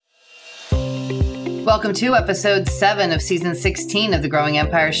Welcome to episode 7 of season 16 of the Growing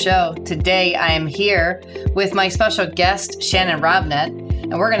Empires Show. Today I am here with my special guest, Shannon Robnett,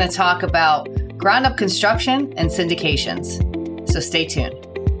 and we're going to talk about ground-up construction and syndications. So stay tuned.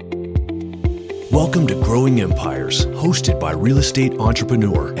 Welcome to Growing Empires, hosted by real estate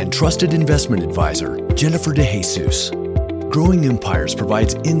entrepreneur and trusted investment advisor, Jennifer DeJesus. Growing Empires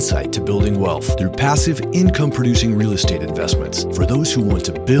provides insight to building wealth through passive income-producing real estate investments for those who want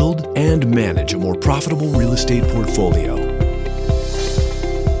to build and manage a more profitable real estate portfolio.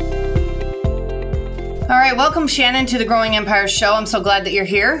 All right, welcome Shannon to the Growing Empires Show. I'm so glad that you're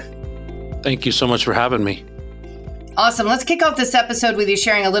here. Thank you so much for having me. Awesome. Let's kick off this episode with you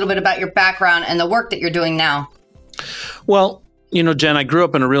sharing a little bit about your background and the work that you're doing now. Well, you know, Jen, I grew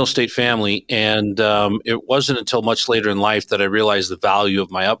up in a real estate family, and it wasn't until much later in life that I realized the value of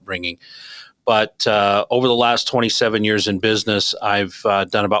my upbringing. But over the last 27 years in business, I've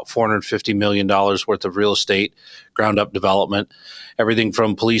done about $450 million worth of real estate ground-up development, everything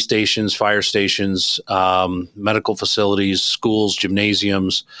from police stations, fire stations, medical facilities, schools,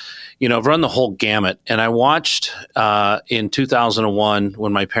 gymnasiums. You know, I've run the whole gamut. And I watched in 2001,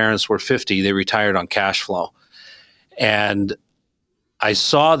 when my parents were 50, they retired on cash flow. And I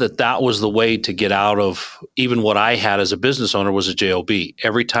saw that that was the way to get out of even what I had as a business owner was a JOB.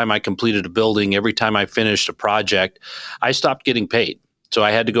 Every time I completed a building, every time I finished a project, I stopped getting paid. So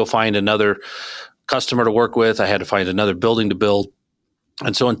I had to go find another customer to work with. I had to find another building to build.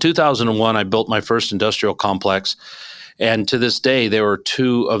 And so in 2001, I built my first industrial complex. And to this day, there were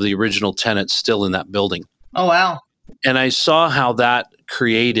 2 of the original tenants still in that building. Oh, wow. And I saw how that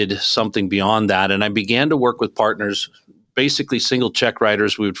created something beyond that. And I began to work with partners, basically single check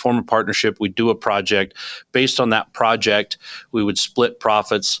writers. We would form a partnership. We'd do a project. Based on that project, we would split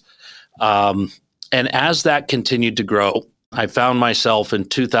profits. And as that continued to grow, I found myself in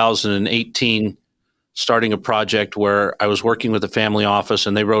 2018 starting a project where I was working with a family office,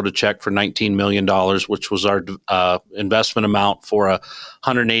 and they wrote a check for $19 million, which was our investment amount for a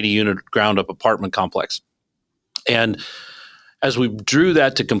 180-unit ground-up apartment complex. And as we drew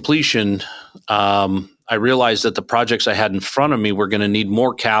that to completion, I realized that the projects I had in front of me were going to need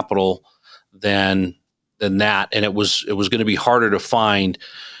more capital than that, and it was going to be harder to find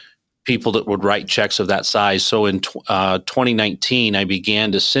people that would write checks of that size. So in 2019, I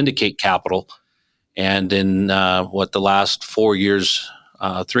began to syndicate capital, and in the last 4 years,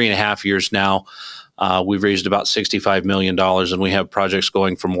 3.5 years now, we've raised about $65 million, and we have projects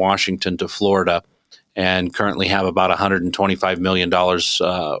going from Washington to Florida, and currently have about $125 million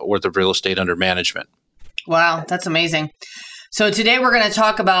worth of real estate under management. Wow, that's amazing. So today we're going to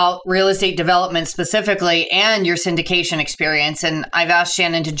talk about real estate development specifically and your syndication experience. And I've asked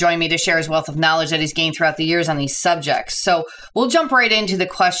Shannon to join me to share his wealth of knowledge that he's gained throughout the years on these subjects. So we'll jump right into the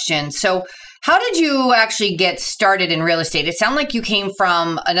question. So how did you actually get started in real estate? It sounded like you came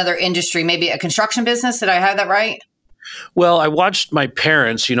from another industry, maybe a construction business. Did I have that right? Well, I watched my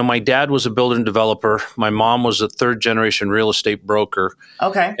parents. You know, my dad was a builder and developer. My mom was a third-generation real estate broker.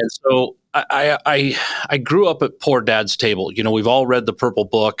 Okay. And so I grew up at Poor Dad's table. You know, we've all read the Purple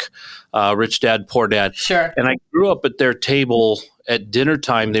Book, Rich Dad, Poor Dad. Sure. And I grew up at their table at dinner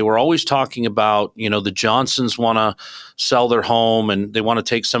time. They were always talking about, you know, the Johnsons want to sell their home and they want to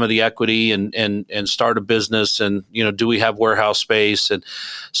take some of the equity and start a business. And, you know, do we have warehouse space? And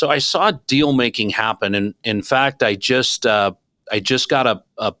so I saw deal making happen. And in fact, I just got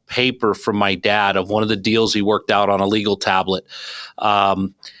a paper from my dad of one of the deals he worked out on a legal tablet.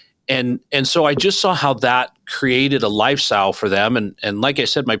 And so I just saw how that created a lifestyle for them. And like I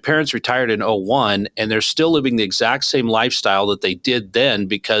said, my parents retired in 2001, and they're still living the exact same lifestyle that they did then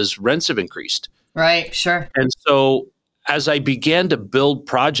because rents have increased. Right, sure. And so as I began to build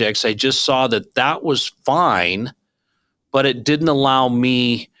projects, I just saw that that was fine, but it didn't allow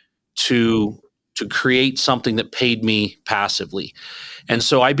me to create something that paid me passively. And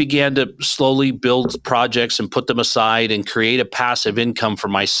so I began to slowly build projects and put them aside and create a passive income for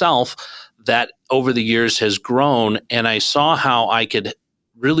myself that over the years has grown. And I saw how I could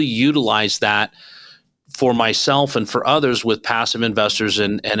really utilize that for myself and for others with passive investors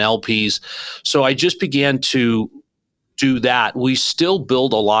and LPs. So I just began to do that. We still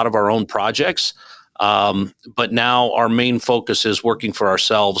build a lot of our own projects, but now our main focus is working for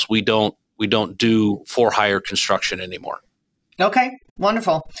ourselves. We don't do for-hire construction anymore. Okay,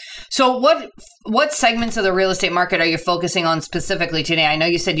 wonderful. So what segments of the real estate market are you focusing on specifically today? I know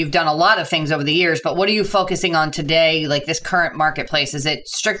you said you've done a lot of things over the years, but what are you focusing on today, like this current marketplace? Is it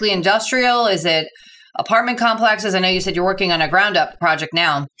strictly industrial? Is it apartment complexes? I know you said you're working on a ground-up project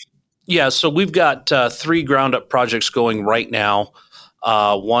now. Yeah, so we've got 3 ground-up projects going right now.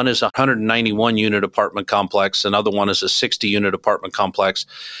 One is a 191 unit apartment complex. Another one is a 60 unit apartment complex.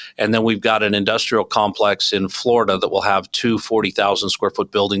 And then we've got an industrial complex in Florida that will have two 40,000 square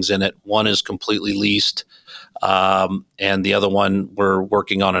foot buildings in it. One is completely leased. And the other one we're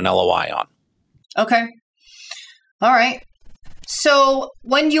working on an LOI on. Okay. All right. So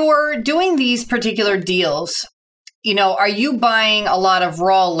when you're doing these particular deals, are you buying a lot of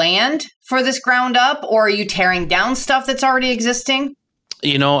raw land for this ground up, or are you tearing down stuff that's already existing?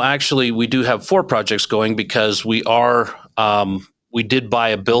 Actually, we do have 4 projects going because we did buy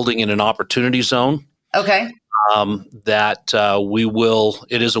a building in an opportunity zone. Okay. It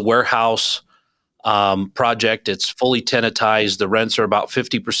is a warehouse project. It's fully tenantized. The rents are about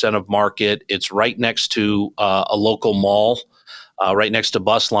 50% of market. It's right next to a local mall, right next to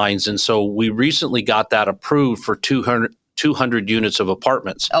bus lines. And so we recently got that approved for 200 units of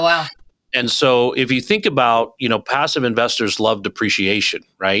apartments. Oh, wow. And so if you think about, passive investors love depreciation,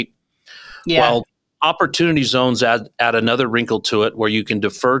 right? Yeah. Well, opportunity zones add another wrinkle to it where you can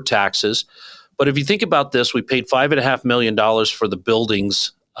defer taxes. But if you think about this, we paid $5.5 million for the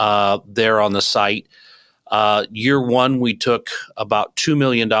buildings there on the site. Year 1, we took about $2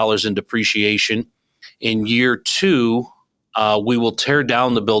 million in depreciation. In year 2, we will tear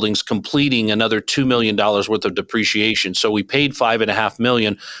down the buildings, completing another $2 million worth of depreciation. So we paid $5.5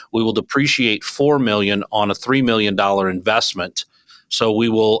 million. We will depreciate $4 million on a $3 million investment. So we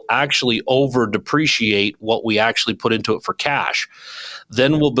will actually over depreciate what we actually put into it for cash.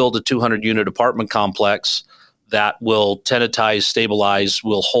 Then we'll build a 200 unit apartment complex that will tenantize, stabilize,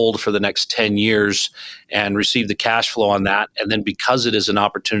 will hold for the next 10 years and receive the cash flow on that. And then because it is an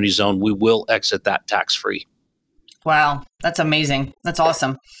opportunity zone, we will exit that tax-free. Wow, that's amazing. That's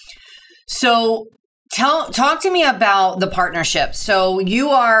awesome. So talk to me about the partnership. So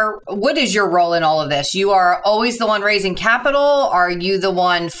what is your role in all of this? You are always the one raising capital? Are you the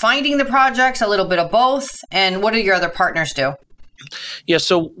one finding the projects? A little bit of both? And what do your other partners do? Yeah,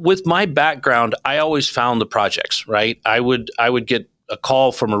 so with my background, I always found the projects, right? I would get a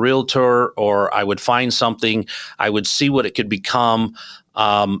call from a realtor, or I would find something, I would see what it could become.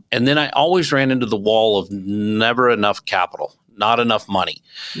 And then I always ran into the wall of never enough capital, not enough money.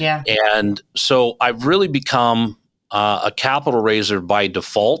 Yeah. And so I've really become a capital raiser by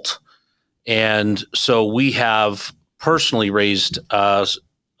default. And so we have personally raised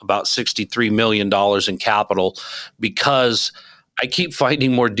about $63 million in capital because I keep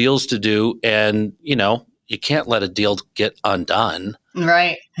finding more deals to do. And, you can't let a deal get undone.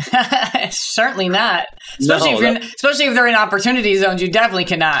 Right. Certainly not. Especially if they're in opportunity zones, you definitely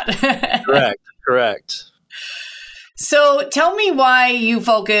cannot. Correct. So tell me why you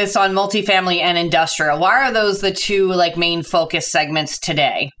focus on multifamily and industrial. Why are those the two main focus segments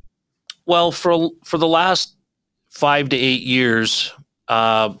today? Well, for the last 5 to 8 years,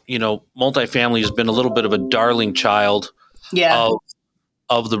 multifamily has been a little bit of a darling child. Yeah.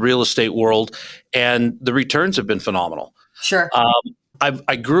 Of the real estate world, and the returns have been phenomenal. Sure.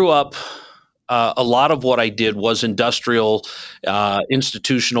 I grew up, a lot of what I did was industrial,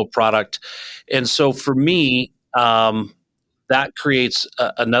 institutional product. And so for me, that creates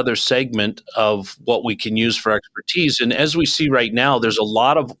another segment of what we can use for expertise. And as we see right now, there's a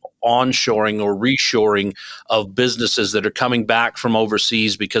lot of onshoring or reshoring of businesses that are coming back from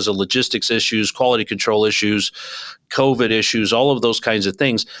overseas because of logistics issues, quality control issues, COVID issues, all of those kinds of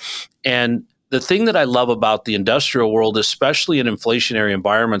things. And the thing that I love about the industrial world, especially in inflationary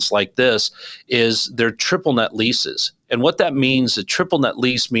environments like this, is they're triple net leases. And what that means, a triple net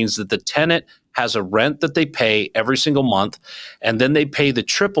lease means that the tenant has a rent that they pay every single month, and then they pay the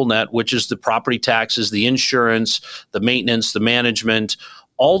triple net, which is the property taxes, the insurance, the maintenance, the management,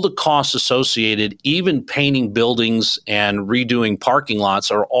 all the costs associated, even painting buildings and redoing parking lots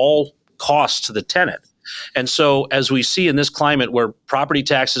are all costs to the tenant. And so as we see in this climate where property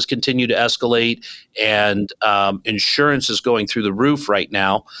taxes continue to escalate and insurance is going through the roof right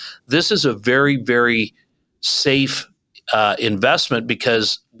now, this is a very, very safe investment,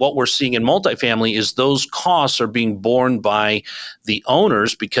 because what we're seeing in multifamily is those costs are being borne by the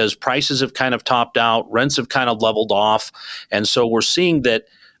owners because prices have kind of topped out, rents have kind of leveled off. And so we're seeing that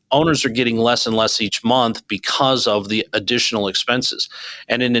owners are getting less and less each month because of the additional expenses.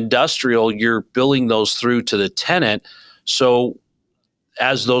 And in industrial, you're billing those through to the tenant. So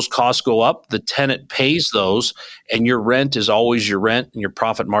as those costs go up, the tenant pays those, and your rent is always your rent, and your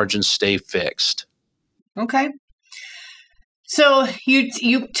profit margins stay fixed. Okay. So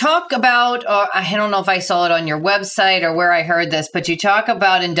you talk about, I don't know if I saw it on your website or where I heard this, but you talk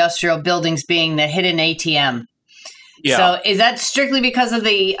about industrial buildings being the hidden ATM. Yeah. So is that strictly because of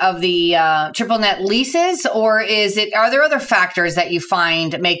the triple net leases, or are there other factors that you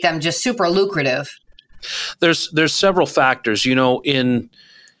find make them just super lucrative? There's several factors. In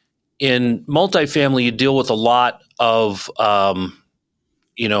multifamily, you deal with a lot of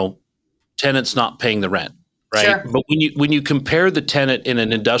tenants not paying the rent, right? Sure. But when you compare the tenant in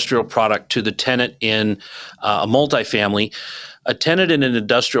an industrial product to the tenant in a multifamily, a tenant in an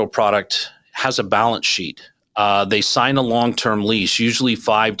industrial product has a balance sheet. They sign a long-term lease, usually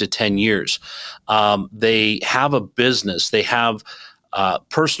 5 to 10 years. They have a business. They have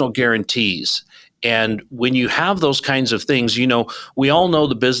personal guarantees. And when you have those kinds of things, we all know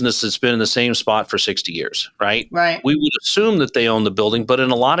the business that's been in the same spot for 60 years, right? Right. We would assume that they own the building, but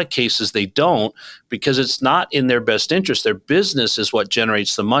in a lot of cases they don't, because it's not in their best interest. Their business is what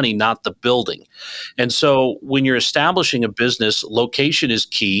generates the money, not the building. And so when you're establishing a business, location is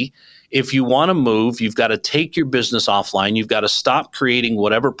key. If you want to move, you've got to take your business offline. You've got to stop creating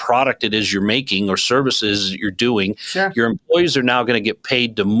whatever product it is you're making or services you're doing. Sure. Your employees are now going to get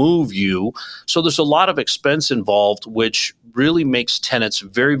paid to move you. So there's a lot of expense involved, which really makes tenants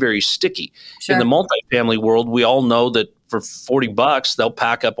very, very sticky. Sure. In the multifamily world, we all know that for $40, they'll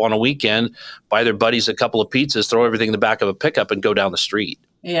pack up on a weekend, buy their buddies a couple of pizzas, throw everything in the back of a pickup, and go down the street.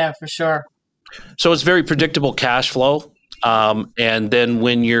 Yeah, for sure. So it's very predictable cash flow. And then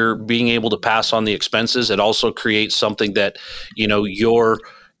when you're being able to pass on the expenses, it also creates something that, your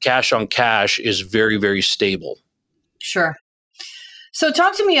cash on cash is very, very stable. Sure. So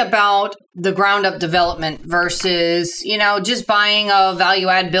talk to me about the ground up development versus, just buying a value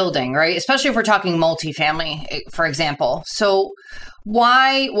add building, right? Especially if we're talking multifamily, for example. So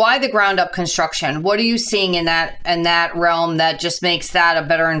why the ground up construction? What are you seeing in that realm that just makes that a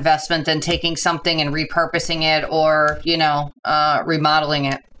better investment than taking something and repurposing it or, remodeling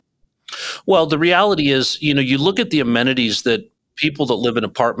it? Well, the reality is, you look at the amenities that people that live in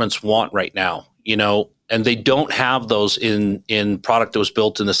apartments want right now, and they don't have those in product that was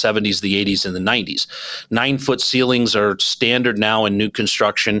built in the 70s, the 80s, and the 90s. 9-foot ceilings are standard now in new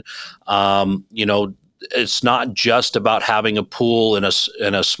construction. It's not just about having a pool in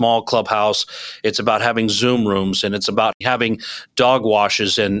a small clubhouse. It's about having Zoom rooms, and it's about having dog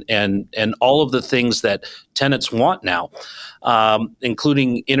washes and all of the things that tenants want now,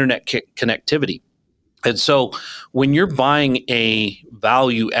 including internet connectivity. And so when you're buying a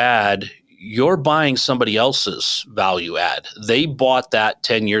value add, you're buying somebody else's value add. They bought that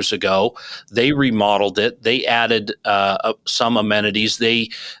 10 years ago. They remodeled it. They added some amenities. They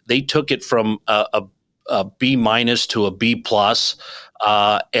took it from a B minus to a B plus,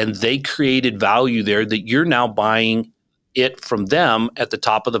 and they created value there that you're now buying it from them at the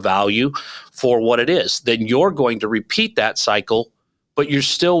top of the value for what it is. Then you're going to repeat that cycle, but you're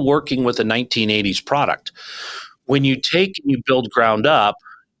still working with a 1980s product. When you take and you build ground up,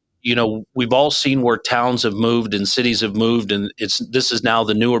 we've all seen where towns have moved and cities have moved, and this is now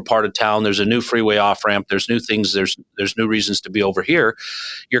the newer part of town. There's a new freeway off ramp. There's new things. There's new reasons to be over here.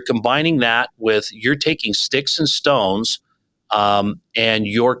 You're combining that with you're taking sticks and stones, and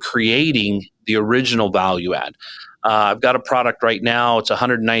you're creating the original value add. I've got a product right now. It's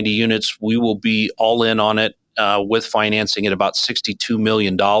 190 units. We will be all in on it with financing at about $62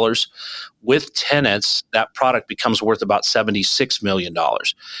 million. With tenants, that product becomes worth about $76 million.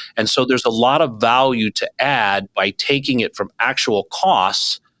 And so there's a lot of value to add by taking it from actual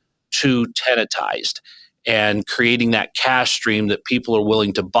costs to tenantized and creating that cash stream that people are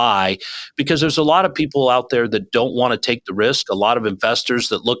willing to buy, because there's a lot of people out there that don't want to take the risk. A lot of investors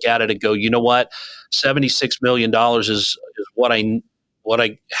that look at it and go, you know what, $76 million is what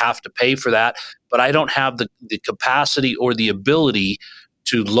I have to pay for that, but I don't have the capacity or the ability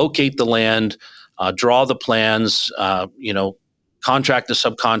to locate the land, draw the plans, contract the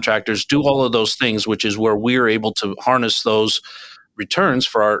subcontractors, do all of those things, which is where we're able to harness those returns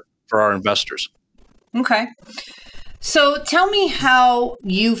for our investors. Okay. So tell me how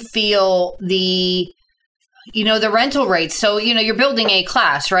you feel the rental rates. So, you're building A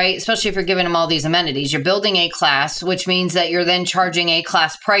class, right? Especially if you're giving them all these amenities. You're building A class, which means that you're then charging A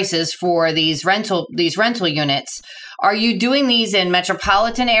class prices for these rental units. Are you doing these in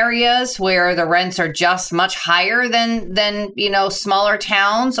metropolitan areas where the rents are just much higher than smaller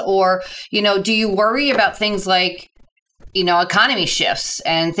towns? Or, do you worry about things like, economy shifts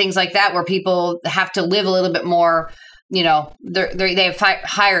and things like that, where people have to live a little bit more, they have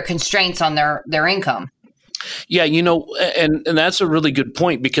higher constraints on their income? Yeah, and that's a really good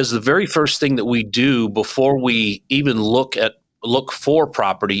point, because the very first thing that we do before we even look for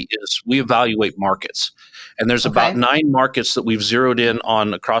property is we evaluate markets. And there's about 9 markets that we've zeroed in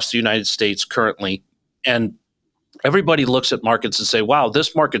on across the United States currently. And everybody looks at markets and say, wow,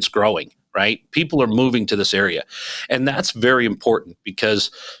 this market's growing, right? People are moving to this area. And that's very important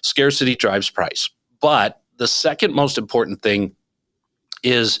because scarcity drives price. But the second most important thing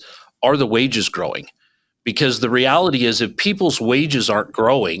is, are the wages growing? Because the reality is, if people's wages aren't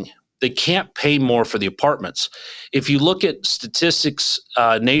growing, they can't pay more for the apartments. If you look at statistics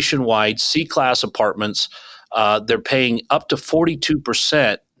nationwide, C-class apartments, they're paying up to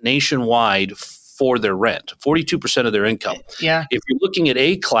 42% nationwide for their rent, 42% of their income. Yeah. If you're looking at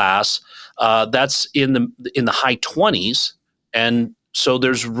A-class, that's in the high 20s, and so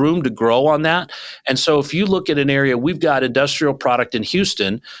there's room to grow on that. And so if you look at an area, we've got industrial product in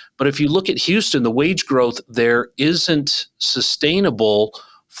Houston, but if you look at Houston, the wage growth there isn't sustainable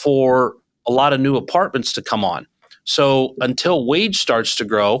for a lot of new apartments to come on. So until wage starts to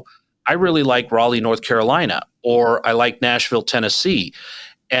grow, I really like Raleigh, North Carolina, or I like Nashville, Tennessee.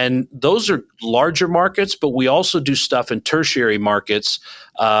 And those are larger markets, but we also do stuff in tertiary markets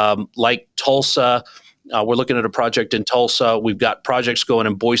like Tulsa. We're looking at a project in Tulsa. We've got projects going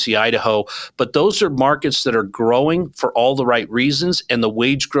in Boise, Idaho. But those are markets that are growing for all the right reasons, and the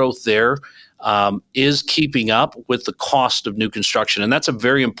wage growth there is keeping up with the cost of new construction. And that's a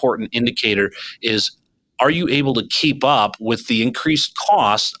very important indicator is, are you able to keep up with the increased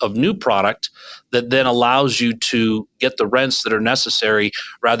cost of new product that then allows you to get the rents that are necessary,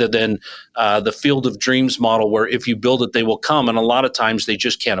 rather than the Field of Dreams model where if you build it, they will come. And a lot of times they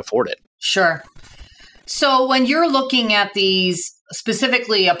just can't afford it. Sure. So when you're looking at these,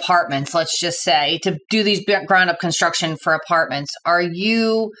 specifically apartments, let's just say, to do these ground up construction for apartments, are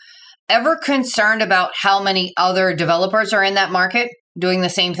you ever concerned about how many other developers are in that market doing the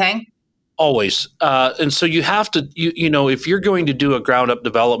same thing? Always. And so you have to, if you're going to do a ground up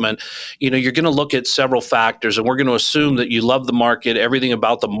development, you're going to look at several factors, and we're going to assume that you love the market. Everything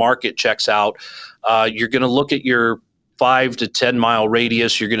about the market checks out. You're going to look at your 5 to 10 mile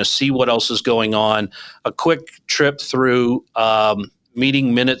radius. You're going to see what else is going on. A quick trip through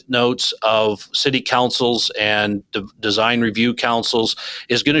meeting minute notes of city councils and design review councils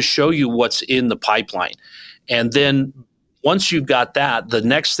is going to show you what's in the pipeline. And then once you've got that, the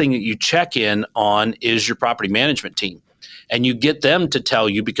next thing that you check in on is your property management team. And you get them to tell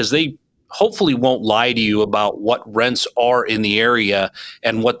you, because they hopefully won't lie to you about what rents are in the area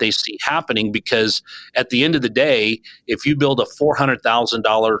and what they see happening. Because at the end of the day, if you build a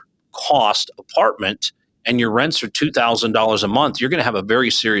 $400,000 cost apartment and your rents are $2,000 a month, you're going to have a very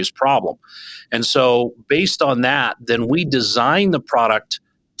serious problem. And so based on that, then we design the product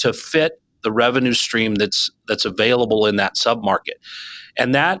to fit the revenue stream that's available in that submarket.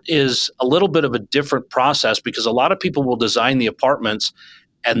 And that is a little bit of a different process, because a lot of people will design the apartments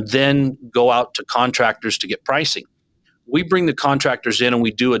and then go out to contractors to get pricing. We bring the contractors in and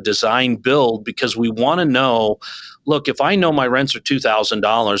we do a design build, because we want to know, look, if I know my rents are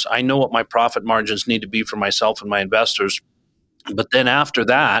 $2,000, I know what my profit margins need to be for myself and my investors. But then after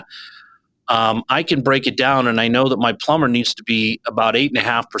that, I can break it down, and I know that my plumber needs to be about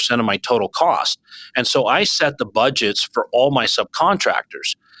 8.5% of my total cost. And so I set the budgets for all my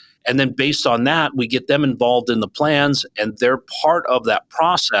subcontractors. And then based on that, we get them involved in the plans, and they're part of that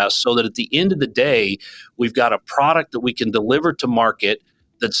process, so that at the end of the day, we've got a product that we can deliver to market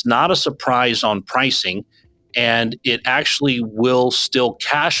that's not a surprise on pricing, and it actually will still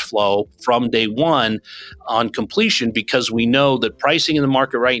cash flow from day one on completion, because we know that pricing in the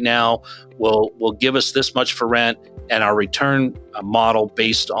market right now will give us this much for rent, and our return model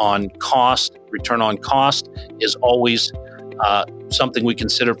based on cost, return on cost, is always something we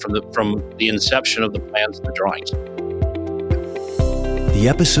consider from the inception of the plans and the drawings. The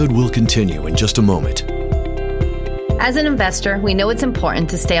episode will continue in just a moment. As an investor, we know it's important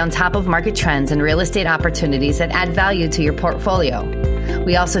to stay on top of market trends and real estate opportunities that add value to your portfolio.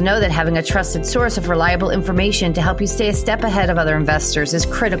 We also know that having a trusted source of reliable information to help you stay a step ahead of other investors is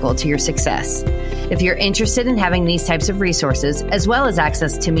critical to your success. If you're interested in having these types of resources, as well as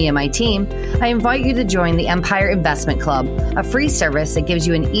access to me and my team, I invite you to join the Empire Investment Club, a free service that gives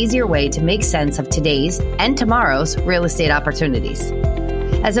you an easier way to make sense of today's and tomorrow's real estate opportunities.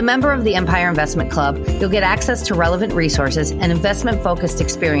 As a member of the Empire Investment Club, you'll get access to relevant resources and investment-focused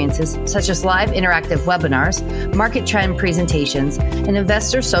experiences such as live interactive webinars, market trend presentations, and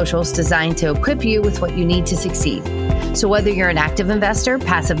investor socials designed to equip you with what you need to succeed. So whether you're an active investor,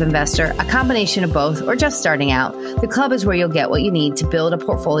 passive investor, a combination of both, or just starting out, the club is where you'll get what you need to build a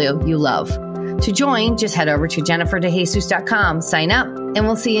portfolio you love. To join, just head over to jenniferdejesus.com, sign up, and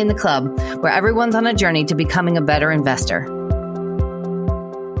we'll see you in the club, where everyone's on a journey to becoming a better investor.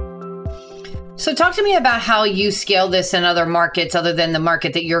 So talk to me about how you scale this in other markets other than the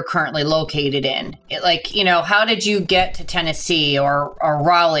market that you're currently located in. How did you get to Tennessee or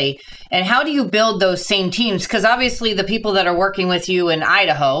Raleigh? And how do you build those same teams? Because obviously the people that are working with you in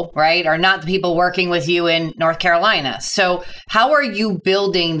Idaho, right, are not the people working with you in North Carolina. So how are you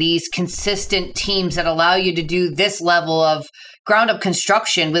building these consistent teams that allow you to do this level of ground up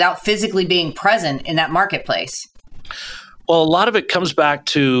construction without physically being present in that marketplace? Well, a lot of it comes back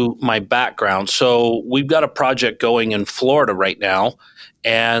to my background. So we've got a project going in Florida right now.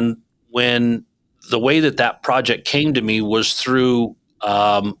 And when the way that project came to me was through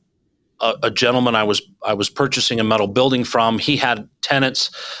a gentleman I was purchasing a metal building from. He had tenants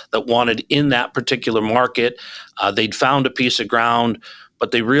that wanted in that particular market. They'd found a piece of ground, but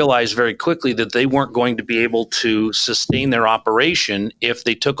they realized very quickly that they weren't going to be able to sustain their operation if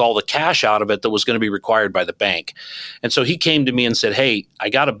they took all the cash out of it that was going to be required by the bank. And so he came to me and said, "Hey, I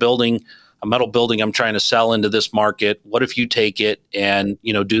got a metal building I'm trying to sell into this market. What if you take it and,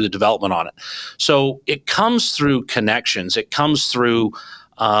 do the development on it?" So it comes through connections. It comes through,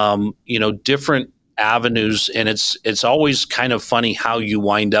 different avenues. And it's always kind of funny how you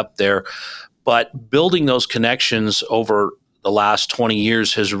wind up there. But building those connections over the last 20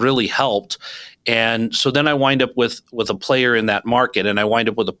 years has really helped. And so then I wind up with a player in that market, and I wind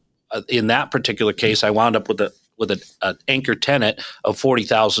up with in that particular case, I wound up with an anchor tenant of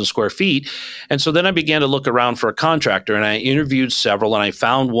 40,000 square feet. And so then I began to look around for a contractor, and I interviewed several, and I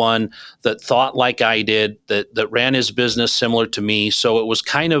found one that thought like I did, that ran his business similar to me. So it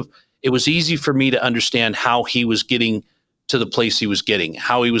was easy for me to understand how he was getting to the place he was getting,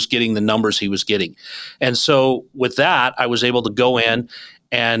 how he was getting the numbers he was getting. And so with that, I was able to go in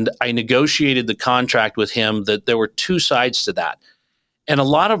and I negotiated the contract with him that there were two sides to that. And a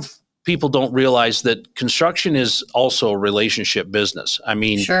lot of people don't realize that construction is also a relationship business. I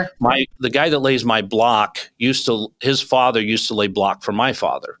mean, sure. The guy that lays my block his father used to lay block for my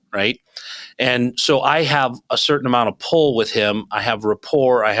father, right? And so I have a certain amount of pull with him. I have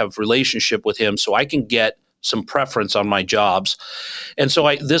rapport, I have relationship with him, so I can get some preference on my jobs. And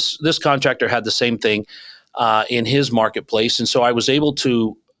so this contractor had the same thing in his marketplace. And so I was able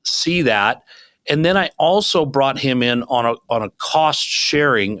to see that. And then I also brought him in on a cost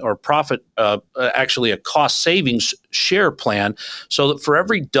sharing or profit, actually a cost savings share plan, so that for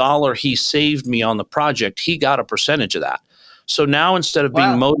every dollar he saved me on the project, he got a percentage of that. So now instead of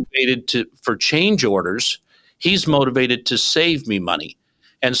being motivated for change orders, he's motivated to save me money.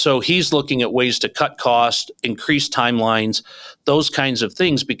 And so he's looking at ways to cut costs, increase timelines, those kinds of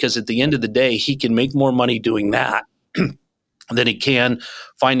things, because at the end of the day, he can make more money doing that than he can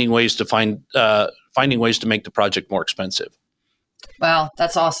finding ways to make the project more expensive. Wow,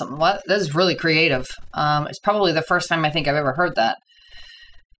 that's awesome. That is really creative. It's probably the first time I think I've ever heard that.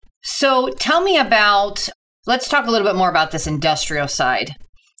 So tell me let's talk a little bit more about this industrial side.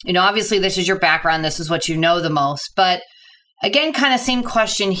 Obviously this is your background. This is what you know the most, but again, kind of same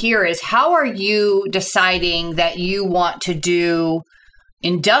question here is, how are you deciding that you want to do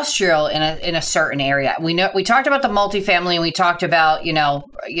industrial in a certain area? We talked about the multifamily, and we talked about,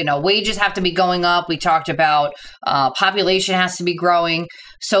 wages have to be going up. We talked about population has to be growing.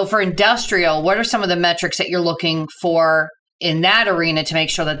 So for industrial, what are some of the metrics that you're looking for in that arena to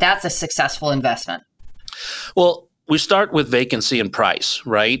make sure that that's a successful investment? Well, we start with vacancy and price,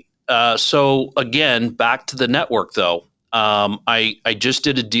 right? So again, back to the network though. I just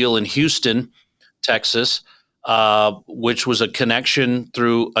did a deal in Houston, Texas, which was a connection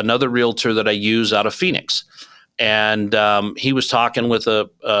through another realtor that I use out of Phoenix. And he was talking with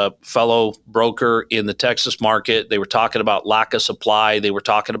a fellow broker in the Texas market. They were talking about lack of supply. They were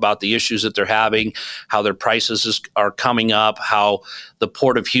talking about the issues that they're having, how their prices are coming up, how the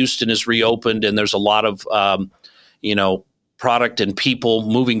Port of Houston is reopened, and there's a lot of product and people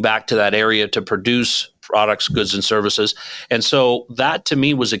moving back to that area to produce products, goods, and services. And so that to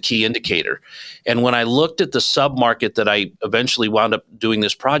me was a key indicator. And when I looked at the submarket that I eventually wound up doing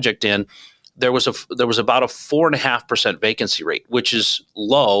this project in, there was about a 4.5% vacancy rate, which is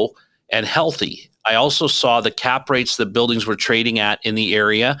low and healthy. I also saw the cap rates that buildings were trading at in the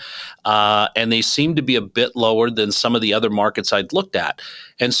area, and they seemed to be a bit lower than some of the other markets I'd looked at.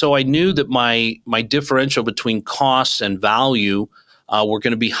 And so I knew that my differential between costs and value were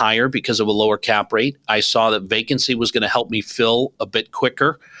going to be higher because of a lower cap rate. I saw that vacancy was going to help me fill a bit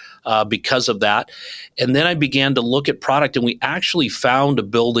quicker because of that. And then I began to look at product, and we actually found a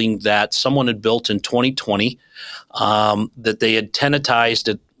building that someone had built in 2020 that they had tenantized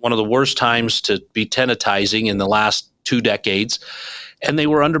at one of the worst times to be tenantizing in the last 2 decades. And they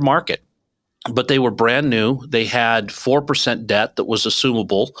were under market, but they were brand new. They had 4% debt that was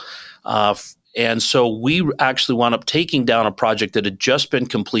assumable. And so we actually wound up taking down a project that had just been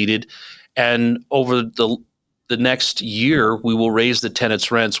completed. And over the next year, we will raise the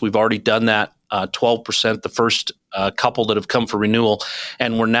tenants' rents. We've already done that 12%, the first couple that have come for renewal.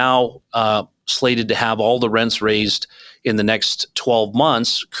 And we're now slated to have all the rents raised in the next 12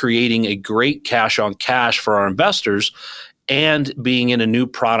 months, creating a great cash on cash for our investors and being in a new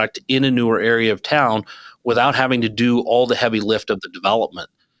product in a newer area of town without having to do all the heavy lift of the development.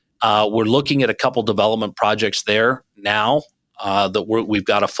 We're looking at a couple development projects there now that we've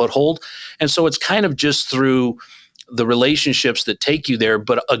got a foothold. And so it's kind of just through the relationships that take you there.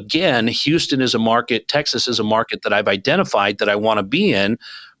 But again, Houston is a market, Texas is a market that I've identified that I want to be in,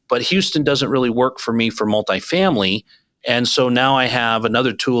 but Houston doesn't really work for me for multifamily. And so now I have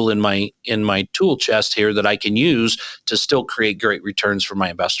another tool in my tool chest here that I can use to still create great returns for my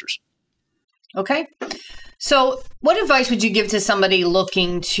investors. Okay. So what advice would you give to somebody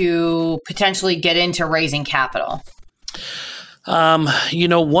looking to potentially get into raising capital? One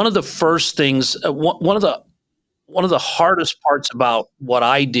of the first things, one of the hardest parts about what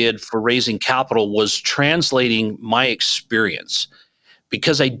I did for raising capital was translating my experience.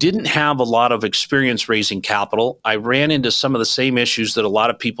 Because I didn't have a lot of experience raising capital, I ran into some of the same issues that a lot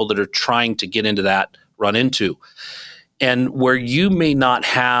of people that are trying to get into that run into. And where you may not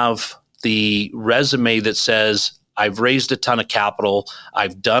have the resume that says, I've raised a ton of capital,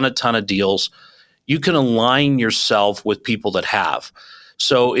 I've done a ton of deals, you can align yourself with people that have.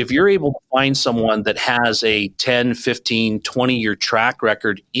 So if you're able to find someone that has a 10, 15, 20-year track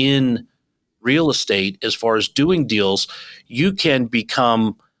record in real estate as far as doing deals, you can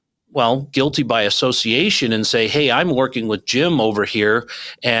become, guilty by association and say, hey, I'm working with Jim over here,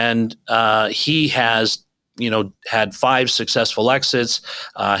 and he has, had 5 successful exits.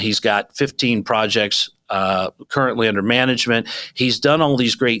 He's got 15 projects currently under management. He's done all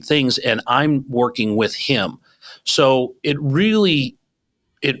these great things, and I'm working with him. So it really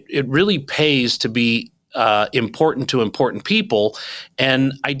pays to be important to important people.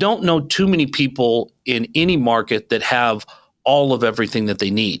 And I don't know too many people in any market that have all of everything that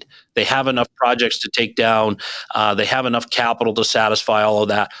they need. They have enough projects to take down. They have enough capital to satisfy all of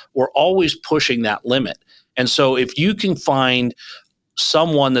that. We're always pushing that limit. And so if you can find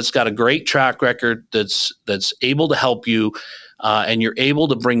someone that's got a great track record, that's able to help you, and you're able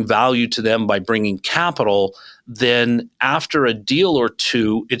to bring value to them by bringing capital, then after a deal or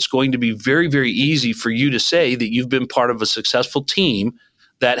two, it's going to be very, very easy for you to say that you've been part of a successful team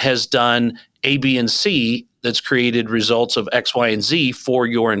that has done A, B, and C, that's created results of X, Y, and Z for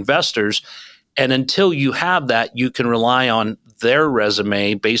your investors. And until you have that, you can rely on their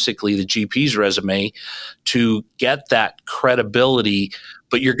resume, basically the GP's resume, to get that credibility.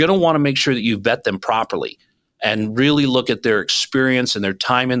 But you're going to want to make sure that you vet them properly and really look at their experience and their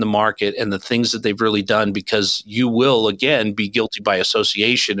time in the market and the things that they've really done, because you will, again, be guilty by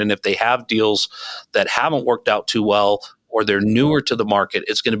association. And if they have deals that haven't worked out too well, or they're newer to the market,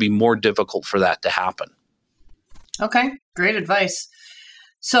 it's going to be more difficult for that to happen. Okay, great advice.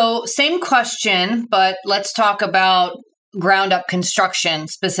 So same question, but let's talk about ground up construction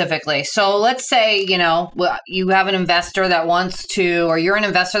specifically. So let's say, you have an investor that wants to, or you're an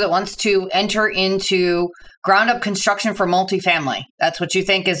investor that wants to enter into ground up construction for multifamily. That's what you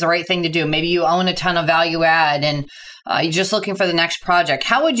think is the right thing to do. Maybe you own a ton of value add and you're just looking for the next project.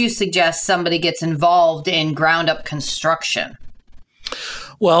 How would you suggest somebody gets involved in ground up construction?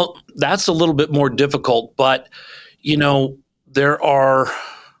 Well, that's a little bit more difficult, but there are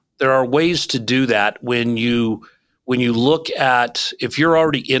ways to do that when you look at, if you're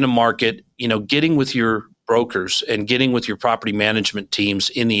already in a market, getting with your brokers and getting with your property management teams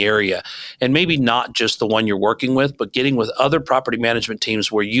in the area, and maybe not just the one you're working with, but getting with other property management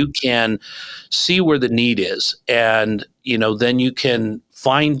teams where you can see where the need is. And, then you can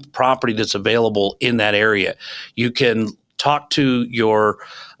find property that's available in that area. You can talk to your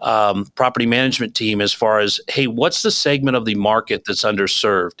property management team as far as, hey, what's the segment of the market that's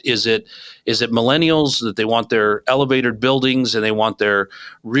underserved? Is it millennials that they want their elevated buildings and they want their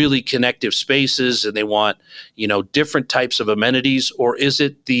really connective spaces and they want, different types of amenities? Or is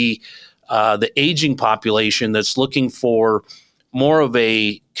it the aging population that's looking for more of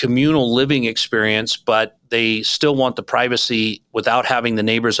a communal living experience, but they still want the privacy without having the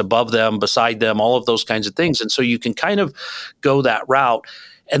neighbors above them, beside them, all of those kinds of things? And so you can kind of go that route.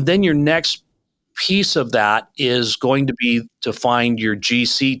 And then your next piece of that is going to be to find your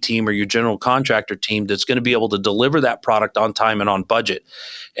GC team or your general contractor team that's going to be able to deliver that product on time and on budget.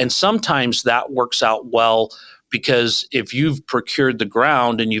 And sometimes that works out well, because if you've procured the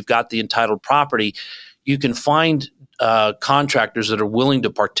ground and you've got the entitled property, you can find contractors that are willing to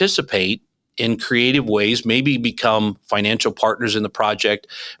participate in creative ways, maybe become financial partners in the project,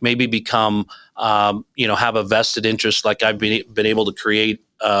 maybe become, have a vested interest like I've been able to create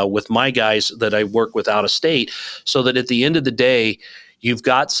with my guys that I work with out of state, so that at the end of the day, you've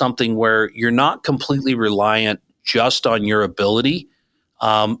got something where you're not completely reliant just on your ability.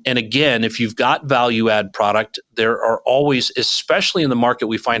 And again, if you've got value add product, there are always, especially in the market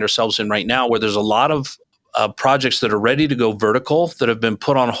we find ourselves in right now, where there's a lot of projects that are ready to go vertical that have been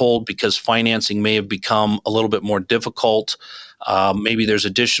put on hold because financing may have become a little bit more difficult. Maybe there's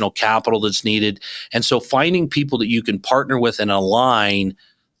additional capital that's needed. And so finding people that you can partner with and align,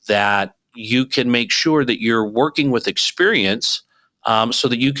 that you can make sure that you're working with experience, so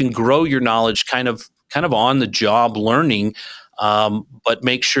that you can grow your knowledge kind of on the job learning, but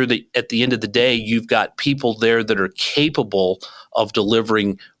make sure that at the end of the day, you've got people there that are capable of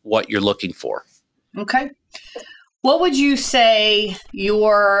delivering what you're looking for. Okay. What would you say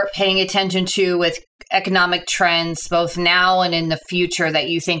you're paying attention to with economic trends, both now and in the future, that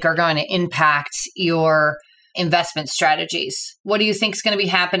you think are going to impact your investment strategies? What do you think is going to be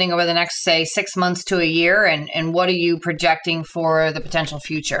happening over the next, say, 6 months to a year? And what are you projecting for the potential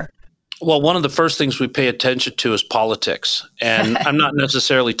future? Well, one of the first things we pay attention to is politics. And I'm not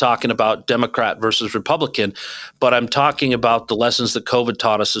necessarily talking about Democrat versus Republican, but I'm talking about the lessons that COVID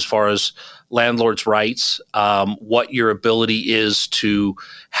taught us as far as landlords' rights, what your ability is to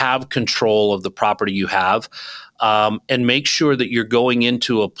have control of the property you have, and make sure that you're going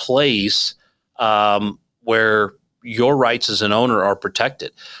into a place where your rights as an owner are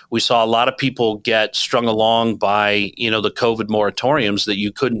protected. We saw a lot of people get strung along by, the COVID moratoriums, that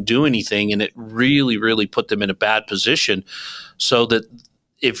you couldn't do anything, and it really, really put them in a bad position. So that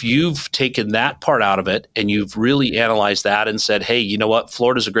if you've taken that part out of it and you've really analyzed that and said, hey, you know what,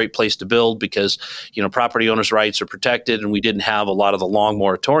 Florida's a great place to build because, property owners' rights are protected and we didn't have a lot of the long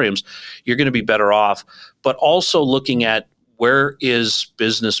moratoriums, you're going to be better off. But also looking at, where is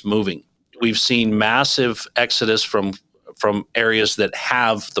business moving? We've seen massive exodus from areas that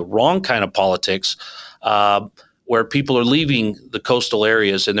have the wrong kind of politics, where people are leaving the coastal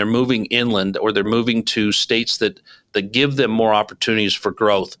areas and they're moving inland, or they're moving to states that give them more opportunities for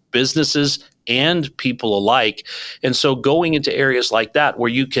growth, businesses and people alike. And so going into areas like that, where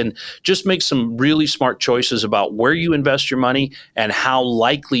you can just make some really smart choices about where you invest your money and how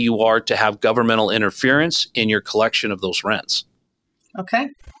likely you are to have governmental interference in your collection of those rents. Okay,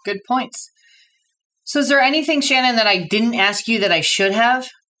 good points. So is there anything, Shannon, that I didn't ask you that I should have?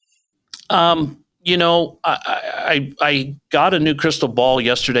 I got a new crystal ball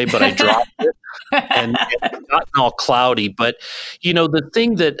yesterday, but I dropped it and it's gotten all cloudy. But, the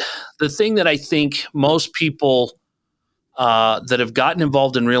thing that I think most people that have gotten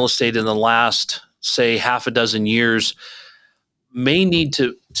involved in real estate in the last, say, half a dozen years may need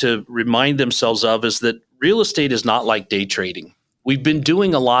to remind themselves of is that real estate is not like day trading. We've been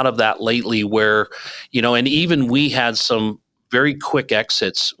doing a lot of that lately where, and even we had some very quick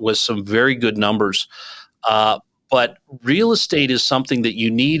exits with some very good numbers. But real estate is something that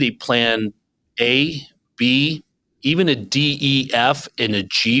you need a plan A, B, even a D, E, F, and a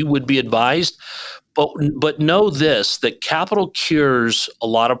G would be advised. But know this, that capital cures a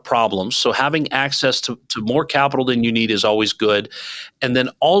lot of problems. So having access to more capital than you need is always good. And then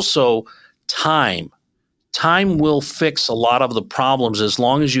also time. Time will fix a lot of the problems as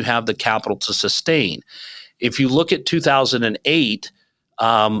long as you have the capital to sustain. If you look at 2008,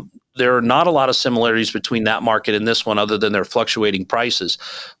 there are not a lot of similarities between that market and this one other than their fluctuating prices.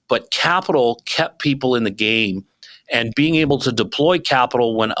 But capital kept people in the game, and being able to deploy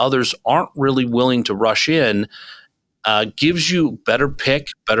capital when others aren't really willing to rush in gives you better pick,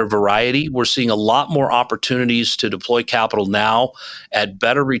 better variety. We're seeing a lot more opportunities to deploy capital now at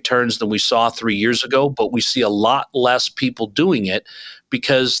better returns than we saw 3 years ago, but we see a lot less people doing it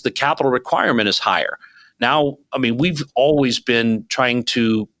because the capital requirement is higher. Now, we've always been trying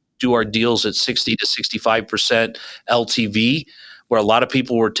to do our deals at 60 to 65% LTV, where a lot of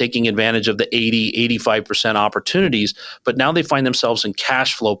people were taking advantage of the 80, 85% opportunities, but now they find themselves in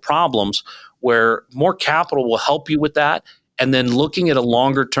cash flow problems where more capital will help you with that. And then looking at a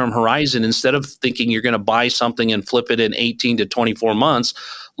longer term horizon, instead of thinking you're going to buy something and flip it in 18 to 24 months,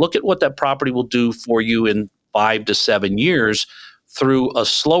 look at what that property will do for you in 5 to 7 years through a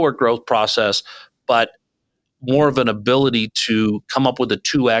slower growth process, but more of an ability to come up with a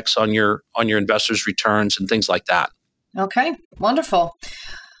 2x on your investors' returns and things like that. Okay, wonderful.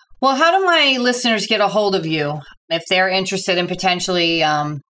 Well, how do my listeners get a hold of you if they're interested in potentially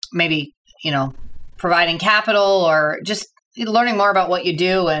maybe, providing capital or just learning more about what you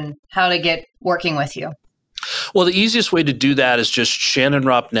do and how to get working with you? Well, the easiest way to do that is just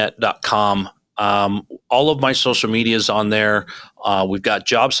shannonrobnett.com. All of my social media is on there. We've got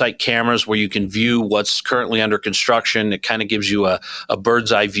job site cameras where you can view what's currently under construction. It kind of gives you a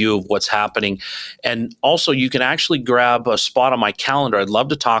bird's eye view of what's happening. And also you can actually grab a spot on my calendar. I'd love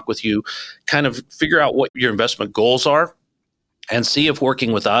to talk with you, kind of figure out what your investment goals are and see if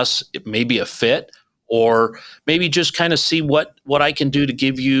working with us, it may be a fit, or maybe just kind of see what I can do to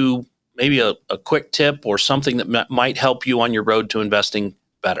give you maybe a quick tip or something that might help you on your road to investing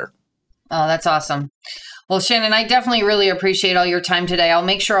better. Oh, that's awesome. Well, Shannon, I definitely really appreciate all your time today. I'll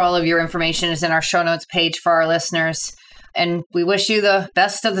make sure all of your information is in our show notes page for our listeners. And we wish you the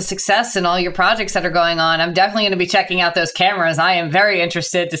best of the success in all your projects that are going on. I'm definitely going to be checking out those cameras. I am very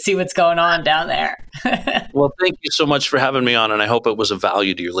interested to see what's going on down there. Well, thank you so much for having me on, and I hope it was of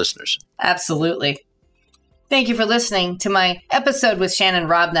value to your listeners. Absolutely. Thank you for listening to my episode with Shannon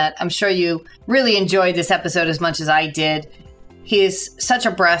Robnett. I'm sure you really enjoyed this episode as much as I did. He is such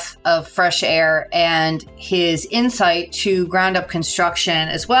a breath of fresh air, and his insight to ground up construction,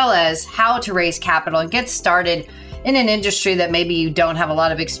 as well as how to raise capital and get started in an industry that maybe you don't have a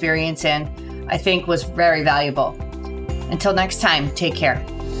lot of experience in, I think was very valuable. Until next time, take care.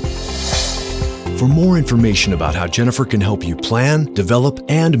 For more information about how Jennifer can help you plan, develop,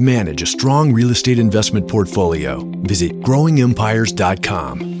 and manage a strong real estate investment portfolio, visit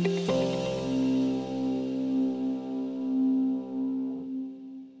growingempires.com.